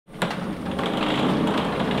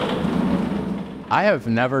I have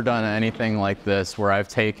never done anything like this where I've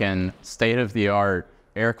taken state-of-the-art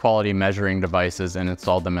air quality measuring devices and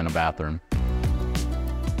installed them in a bathroom.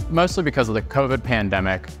 Mostly because of the COVID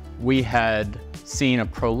pandemic, we had seen a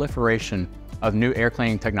proliferation of new air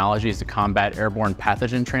cleaning technologies to combat airborne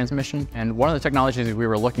pathogen transmission. And one of the technologies we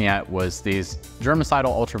were looking at was these germicidal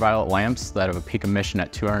ultraviolet lamps that have a peak emission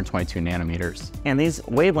at 222 nanometers. And these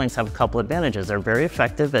wavelengths have a couple advantages. They're very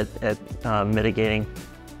effective at mitigating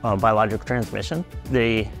biological transmission.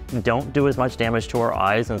 They don't do as much damage to our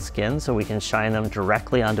eyes and skin, so we can shine them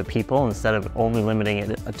directly onto people instead of only limiting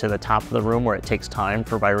it to the top of the room where it takes time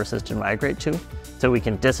for viruses to migrate to. So we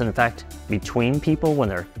can disinfect between people when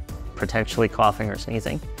they're potentially coughing or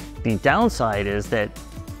sneezing. The downside is that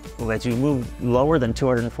as you move lower than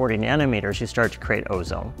 240 nanometers, you start to create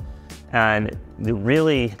ozone. And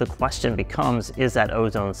the question becomes, is that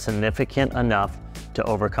ozone significant enough to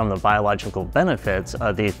overcome the biological benefits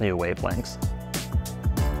of these new wavelengths?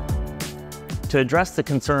 To address the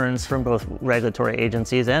concerns from both regulatory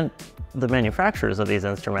agencies and the manufacturers of these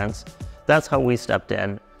instruments, that's how we stepped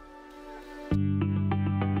in.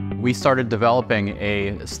 We started developing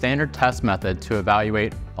a standard test method to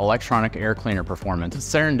evaluate electronic air cleaner performance.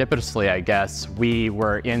 Serendipitously, I guess, we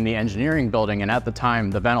were in the engineering building, and at the time,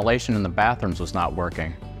 the ventilation in the bathrooms was not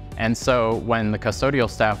working. And so when the custodial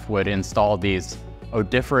staff would install these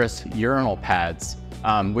odoriferous urinal pads,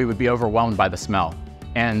 we would be overwhelmed by the smell.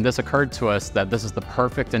 And this occurred to us that this is the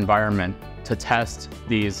perfect environment to test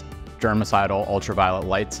these germicidal ultraviolet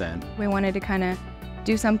lights in. We wanted to kind of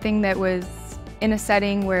do something that was in a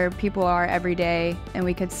setting where people are every day, and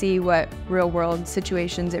we could see what real-world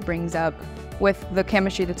situations it brings up with the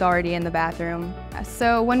chemistry that's already in the bathroom.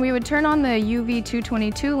 So when we would turn on the UV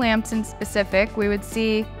 222 lamps in specific, we would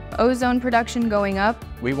see ozone production going up.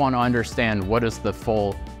 We want to understand what is the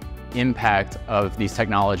full impact of these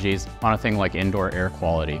technologies on a thing like indoor air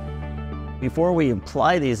quality. Before we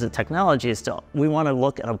apply these technologies, we want to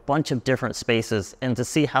look at a bunch of different spaces and to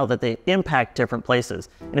see how that they impact different places.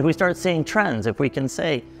 And if we start seeing trends, if we can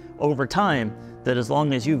say over time that as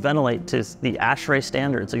long as you ventilate to the ASHRAE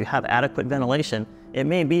standards, so you have adequate ventilation, it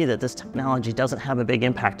may be that this technology doesn't have a big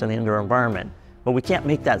impact on the indoor environment. But we can't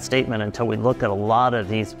make that statement until we look at a lot of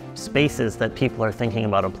these spaces that people are thinking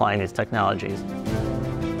about applying these technologies.